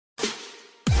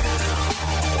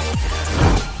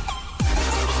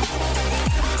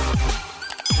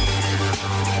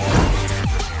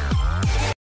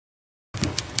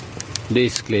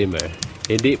Disclaimer,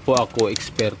 hindi po ako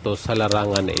eksperto sa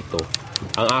larangan na ito.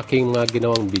 Ang aking mga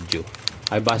ginawang video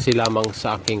ay base lamang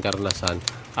sa aking karanasan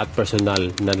at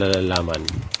personal na nalalaman.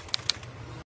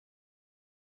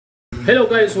 Hello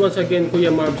guys, once again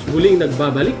Kuya Marbs muling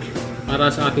nagbabalik para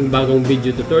sa aking bagong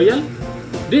video tutorial.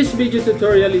 This video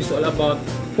tutorial is all about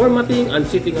formatting and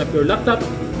setting up your laptop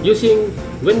using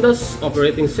Windows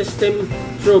operating system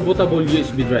through bootable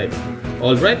USB drive.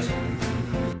 Alright?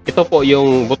 Ito po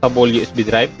yung bootable USB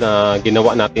drive na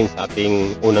ginawa natin sa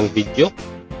ating unang video.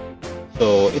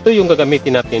 So, ito yung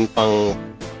gagamitin natin pang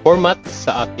format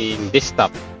sa ating desktop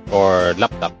or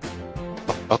laptop.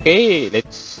 Okay,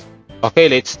 let's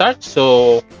start.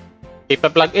 So,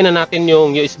 ipa-plug in na natin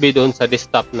yung USB doon sa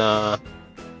desktop na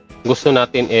gusto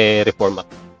natin reformat.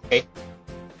 Okay?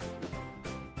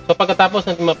 So, pagkatapos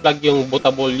natin ma-plug yung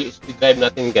bootable USB drive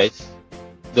natin guys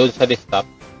doon sa desktop.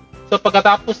 So,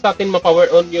 pagkatapos natin ma-power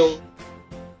on yung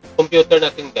computer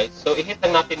natin guys, so i-hit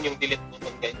lang natin yung delete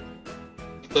button guys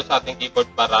dito sa ating keyboard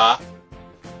para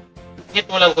hit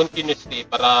mo lang continuously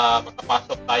para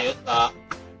makapasok tayo sa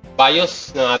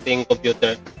BIOS ng ating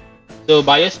computer. So,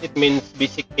 BIOS, it means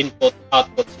Basic Input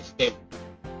Output System.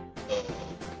 So,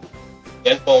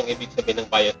 yan po ang ibig sabihin ng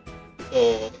BIOS.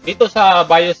 So, dito sa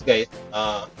BIOS guys,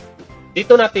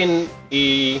 dito natin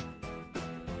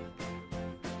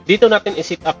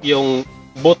i-set up yung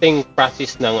booting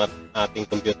process ng ating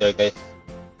computer guys.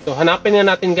 So, hanapin nga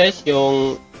natin guys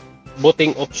yung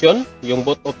booting option, yung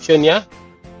boot option niya.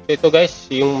 So, ito guys,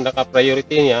 yung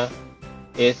naka-priority niya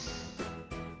is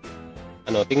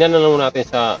tingnan na lang natin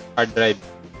sa hard drive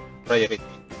priority.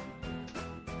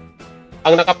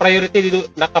 Ang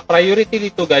naka-priority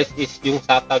dito guys is yung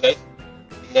SATA guys.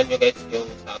 Tingnan nyo guys yung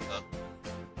SATA.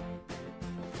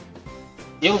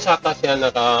 Yung SATA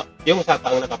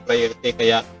ang naka-priority,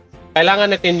 kaya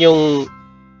kailangan natin yung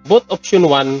boot option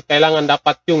 1, kailangan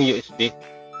dapat yung USB.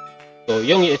 So,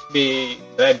 yung USB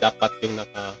drive dapat yung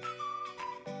naka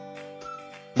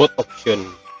boot option.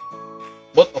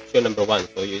 Boot option number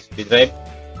 1. So, USB drive.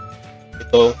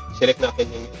 Ito, select natin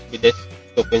yung USB disk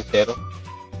 2.0.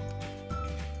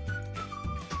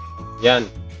 Yan.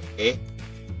 Okay.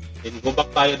 Then, go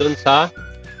back tayo dun sa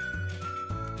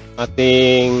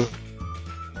ating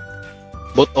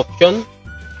boot option.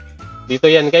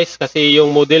 Dito yan guys, kasi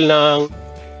yung model ng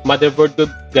motherboard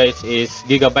guys is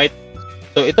gigabyte.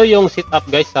 So, ito yung setup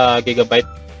guys sa gigabyte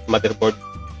motherboard.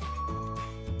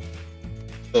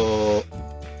 So,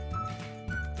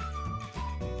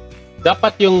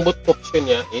 dapat yung boot option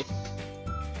niya is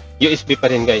USB pa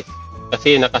rin guys.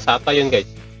 Kasi nakasata yun guys.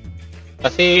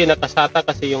 Kasi nakasata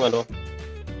kasi yung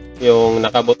yung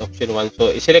naka-boot option 1.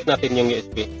 So, i-select natin yung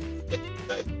USB.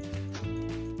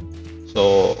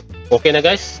 So, okay na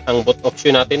guys. Ang boot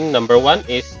option natin, number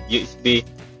 1 is USB,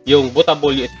 yung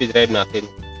bootable USB drive natin.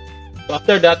 So,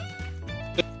 after that,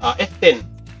 F10.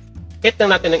 Hit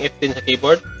lang natin ng F10 sa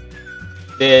keyboard.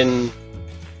 Then,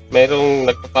 mayroong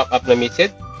nagpa-pop up na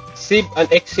message. Save and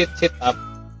exit setup.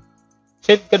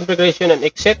 Save configuration and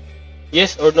exit.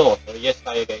 Yes or no? So, yes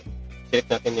tayo guys. Select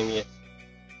natin yung yes.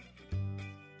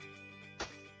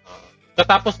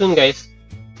 Katapos dun guys,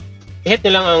 hit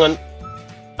nyo lang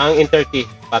ang enter key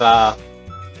para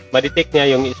ma-detect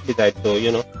niya yung USB drive. So,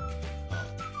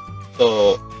 So,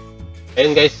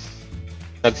 ayun guys,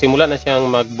 nagsimula na siyang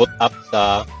mag-boot up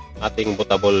sa ating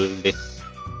bootable disk,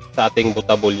 sa ating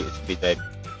bootable USB drive.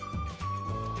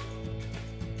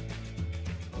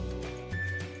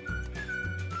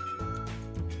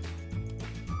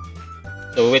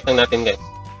 So, wait lang natin guys.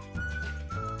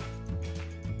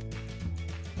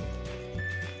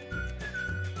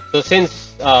 So,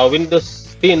 since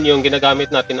Windows 10 yung ginagamit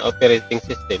natin na operating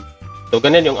system, so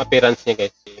ganun yung appearance niya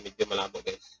guys. Medyo malabo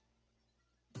guys.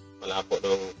 Malabo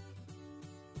yung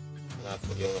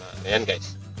ayan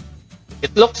guys.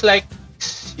 It looks like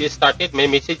you started, may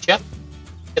message siya.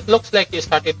 It looks like you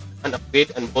started an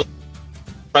upgrade and boot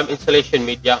from installation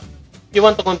media. You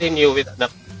want to continue with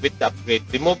the upgrade.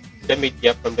 Remove the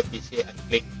media from the PC and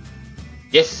click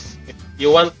yes. If you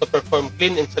want to perform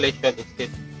clean installation instead,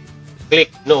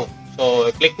 click no.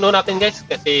 So, click no natin guys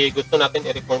kasi gusto natin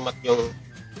i-reformat yung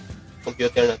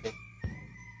computer natin.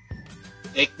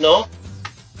 Click no.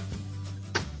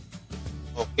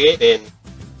 Okay, then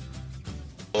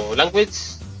so,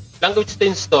 language to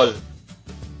install.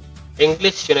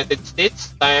 English, United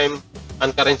States, time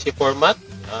and currency format.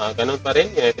 Ganun pa rin,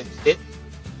 United States.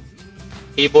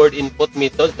 Keyboard input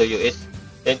method, so US.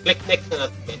 Then click next na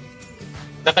natin guys.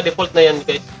 Naka-default na yan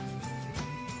guys.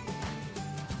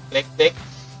 Click next.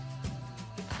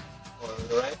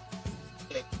 Alright.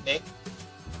 Click next.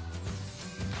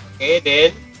 Okay,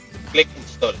 then click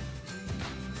install.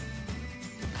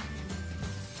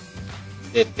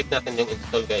 Then, click natin yung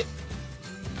install, guys.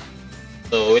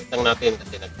 So, wait lang natin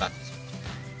kasi nag-process.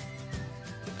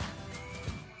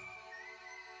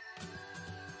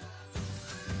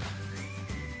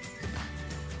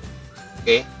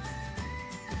 Okay.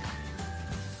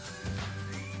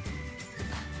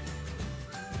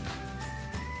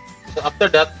 So,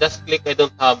 after that, just click I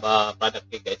don't have a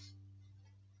product key, guys.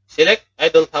 Select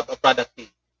I don't have a product key.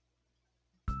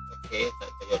 Okay,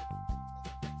 so yun.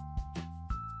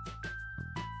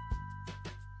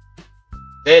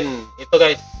 Then, ito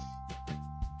guys,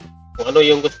 kung ano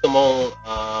yung gusto mong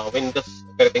Windows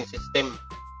operating system.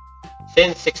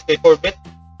 Since 64-bit,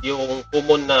 yung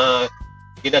common na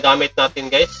ginagamit natin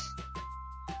guys.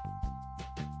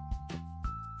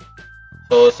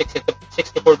 So,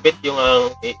 64-bit yung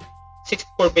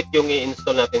 64-bit yung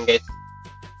i-install natin guys.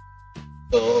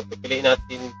 So, pipiliin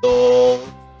natin itong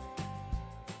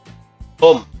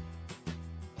home.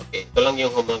 Okay, ito lang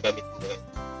yung home na gamit mo guys.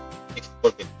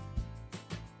 64-bit.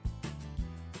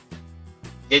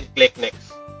 Then, click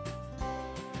next.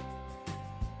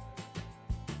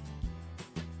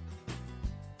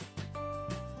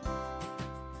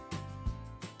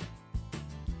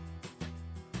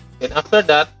 Then, after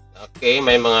that, okay,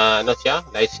 may mga ano siya,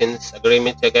 license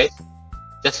agreement siya guys.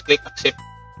 Just click accept.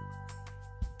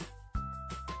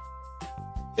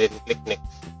 Then, click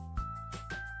next.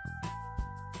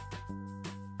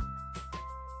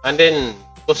 And then,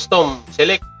 custom,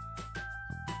 select.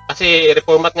 Kasi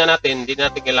reformat nga natin, hindi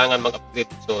natin kailangan mag-upgrade.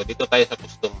 So, dito tayo sa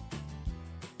custom.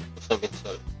 Custom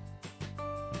install.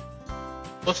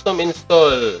 Custom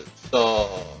install. So,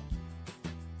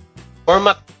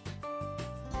 format.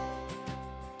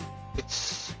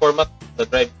 It's format the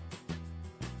drive.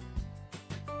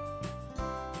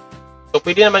 So,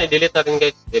 pwede naman i-delete natin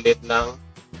guys. Delete lang.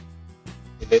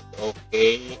 Delete,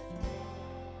 okay.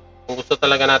 Kung gusto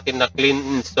talaga natin na clean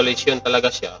installation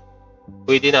talaga siya,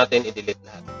 pwede natin i-delete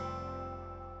lahat.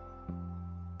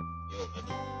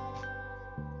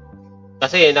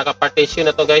 Kasi naka-partition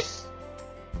na to guys.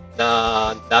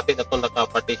 Na dati na to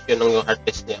naka-partition ng yung hard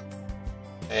disk niya.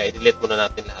 Kaya i-delete muna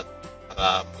natin lahat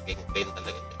para maging clean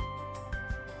talaga siya.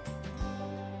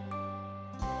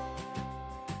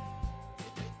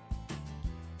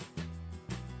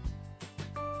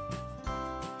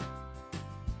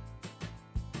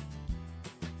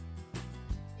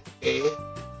 Okay.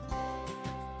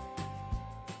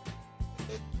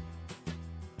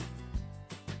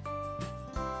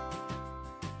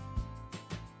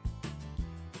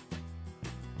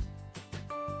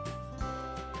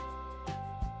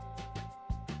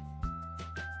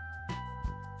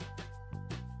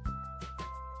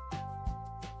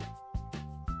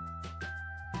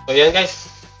 So, yan guys.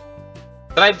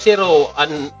 Drive 0,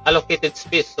 unallocated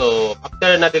space. So,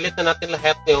 after na-delete na natin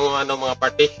lahat yung mga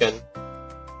partition,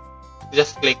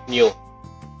 just click new.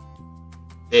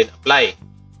 Then, apply.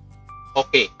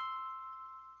 Okay.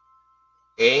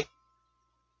 Okay.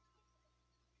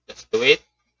 Just do it.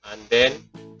 And then,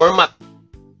 format.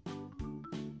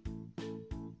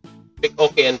 Click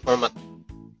OK and format.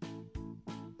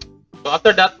 So,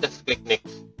 after that, just click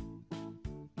next.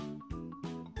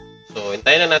 So,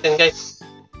 hintayin lang natin guys.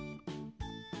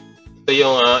 Ito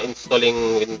yung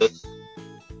installing Windows.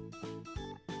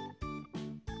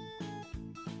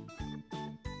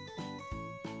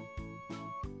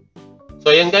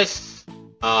 So, ayan guys.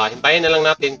 Hintayin na lang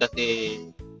natin kasi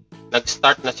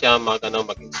nag-start na siya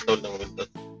mag-install ng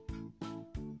Windows.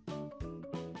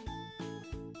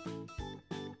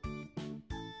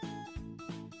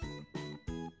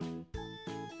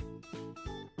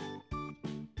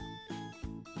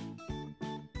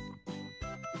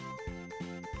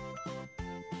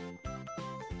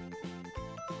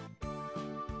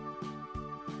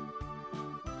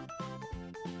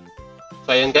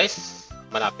 So, ayan guys,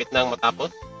 malapit na ang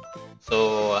matapos.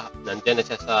 So, nandyan na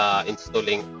siya sa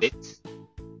installing updates.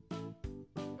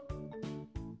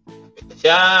 Malapit na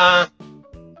siya.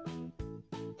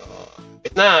 So,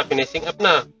 malapit na, finishing up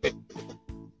na.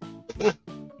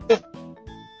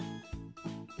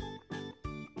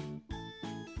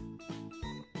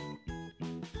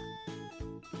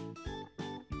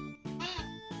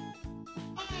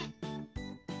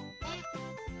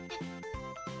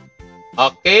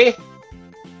 Okay.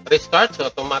 Restart. So,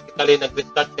 automatically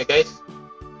nag-restart siya, guys.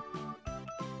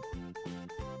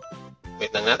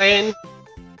 Wait lang natin.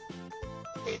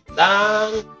 Wait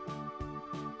lang.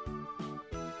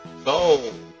 So,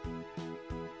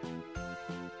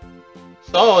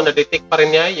 na-detect pa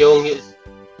rin niya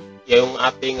yung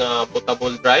ating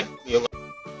bootable drive.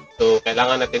 So,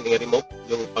 kailangan natin i-remove.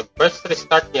 Yung pag first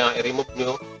restart niya, i-remove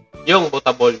nyo yung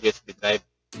bootable USB drive.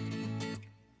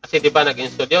 At Kasi di ba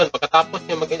nag-install yun. Pagkatapos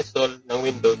niya mag-install ng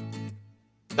Windows,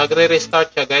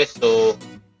 nagre-restart siya guys. So,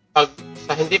 pag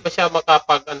hindi pa siya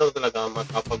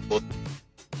makapag-boot.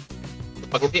 So,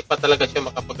 pag hindi pa talaga siya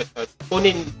makapag-restart,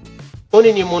 kunin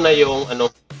niyo muna yung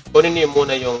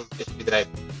USB drive.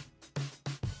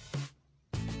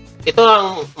 Ito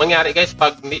ang mangyari guys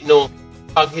pag hindi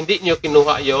niyo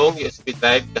kinuha yung USB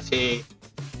drive, kasi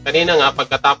kanina nga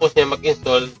pagkatapos niya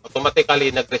mag-install,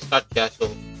 automatically nag-restart siya. So,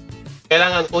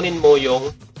 kailangan kunin mo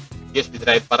yung USB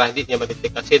drive para hindi niya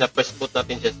ma-detect, kasi na-first boot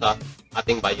natin siya sa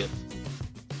ating BIOS.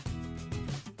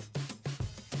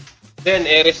 Then,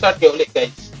 restart niyo ulit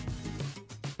guys.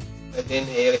 And then,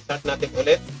 restart natin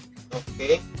ulit.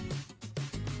 Okay.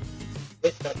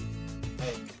 Restart.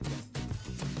 Ayan.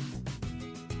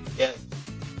 Yan.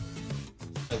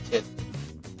 Cancel.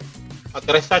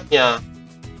 Pag-restart niya,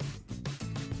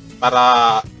 para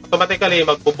automatically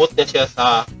mag-boot na siya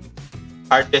sa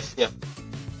hard disk niya.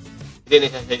 Hindi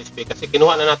na siya sa USB kasi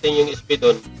kinuha na natin yung USB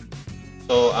doon.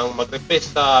 So, ang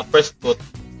mag-replace sa first boot,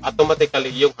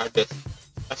 automatically yung hard disk.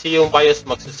 Kasi yung BIOS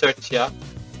magse-search siya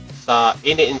sa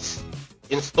any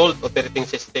installed operating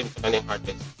system sa kanyang hard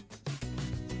disk.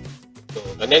 So,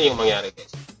 ganyan yung mangyari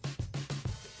guys.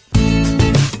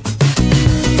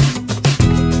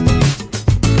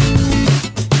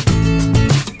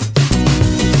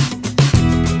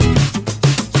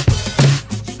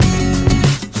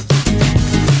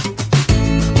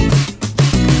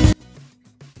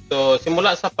 So,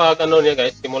 simula sa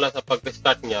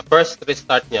pag-restart niya, first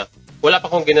restart niya, wala pa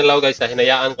akong ginalaw guys,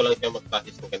 hinayaan ko lang siya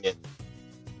mag-process ng ganyan.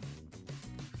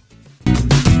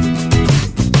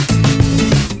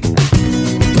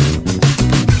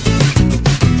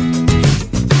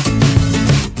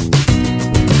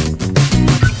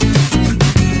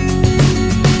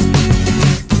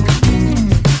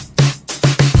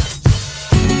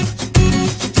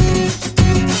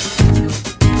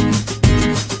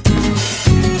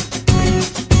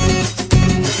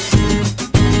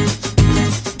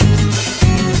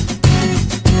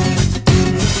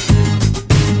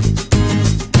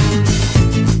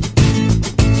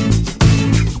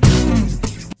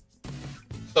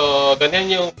 So,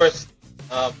 ganyan yung first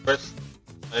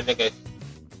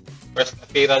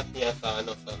appearance niya sa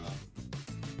Windows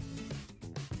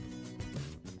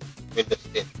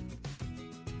 10.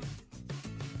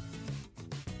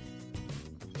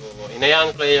 So,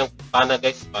 hinayaan ko yung pana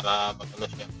guys para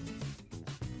siya.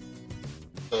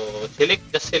 So,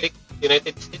 just select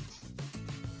United States,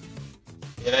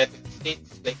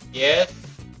 like yes.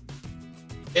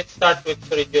 Let's start with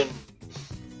region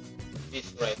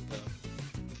this right now.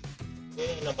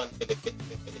 Okay, naman Philippines.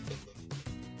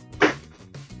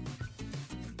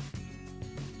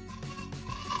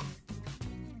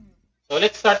 So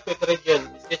let's start with region.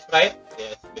 Is this right?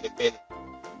 Yes, Philippines.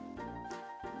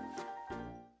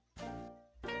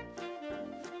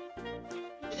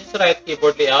 This is right.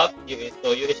 Keyboard layout. US.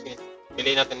 So US.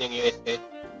 Piliin natin yung USA.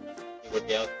 Keyboard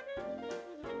layout.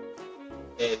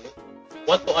 Then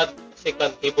want to add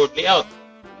second keyboard layout.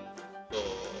 So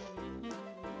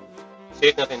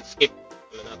select natin skip.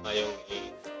 Wala na tayong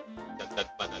i-dagdag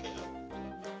pa na layout.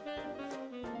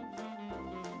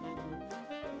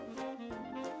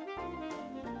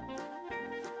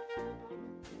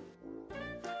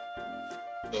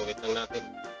 So wait lang natin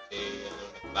kasi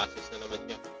nag-process na naman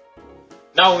siya.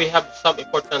 Now we have some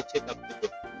important setup to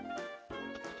do.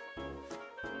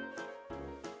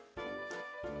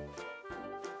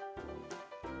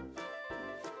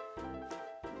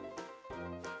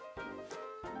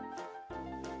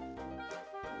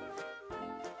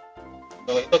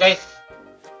 So, ito guys,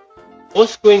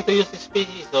 who's going to use this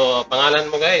PC? So,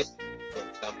 pangalan mo guys. For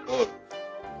example,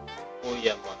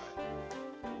 Kuya Mar.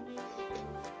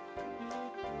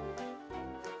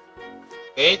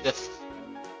 Okay, just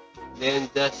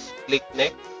click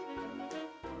next.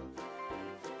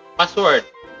 Password.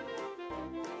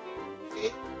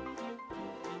 Okay.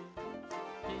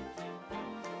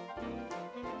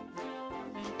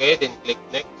 Okay, then click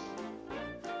next.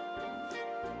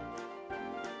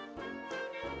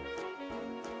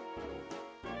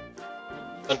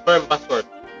 Confirm password.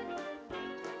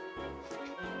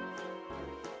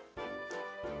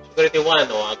 Security 1.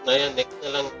 O, at na yan. Next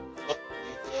na lang. Oh,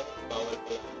 bawal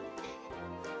pala. Okay.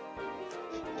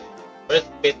 First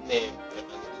bit name.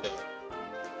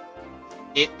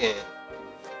 Hit in.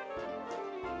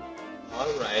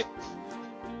 Alright.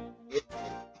 Hit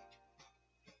in.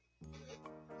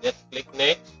 Just click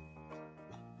next.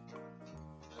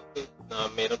 Na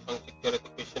meron pang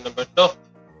security question number 2.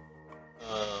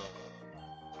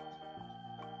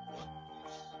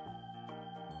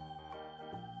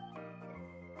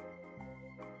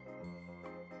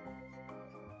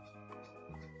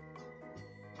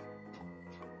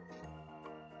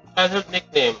 childhood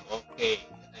nickname. Okay.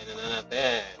 Ano na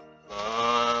natin.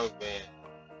 Marvin.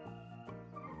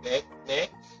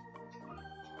 Next.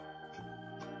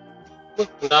 Uy,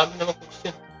 ang dami naman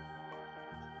question.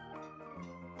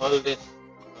 All this.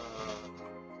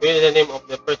 What is the name of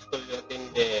the first school you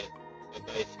attended? The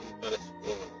guys central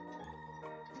school.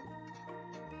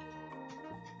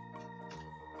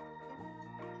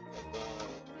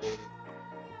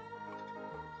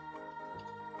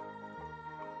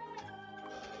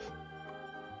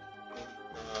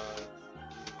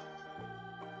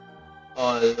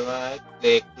 Alright,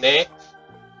 click next.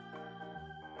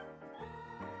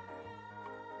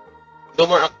 Do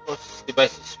more across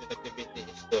devices with activity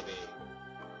history.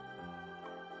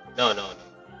 No.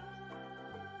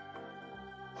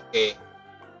 Okay.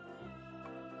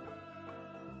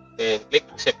 Then click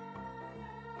accept.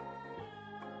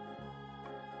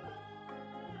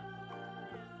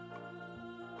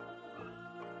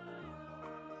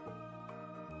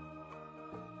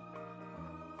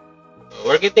 So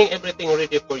we're getting everything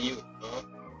ready for you. No?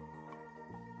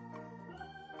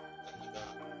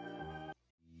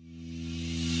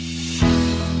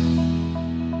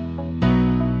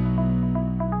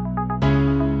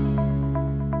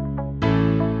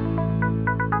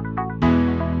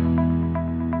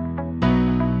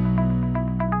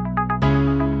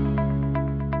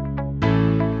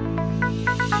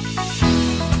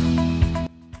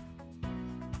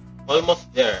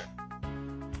 Almost there.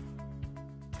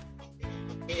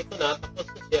 Okay, ito na. Tapos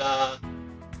na siya.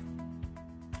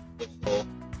 So,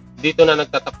 dito na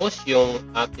nagtatapos yung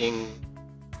ating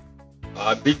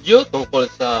video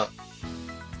tungkol sa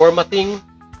formatting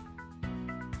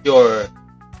your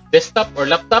desktop or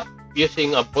laptop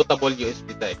using a bootable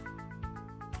USB type.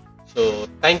 So,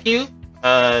 thank you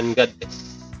and God bless.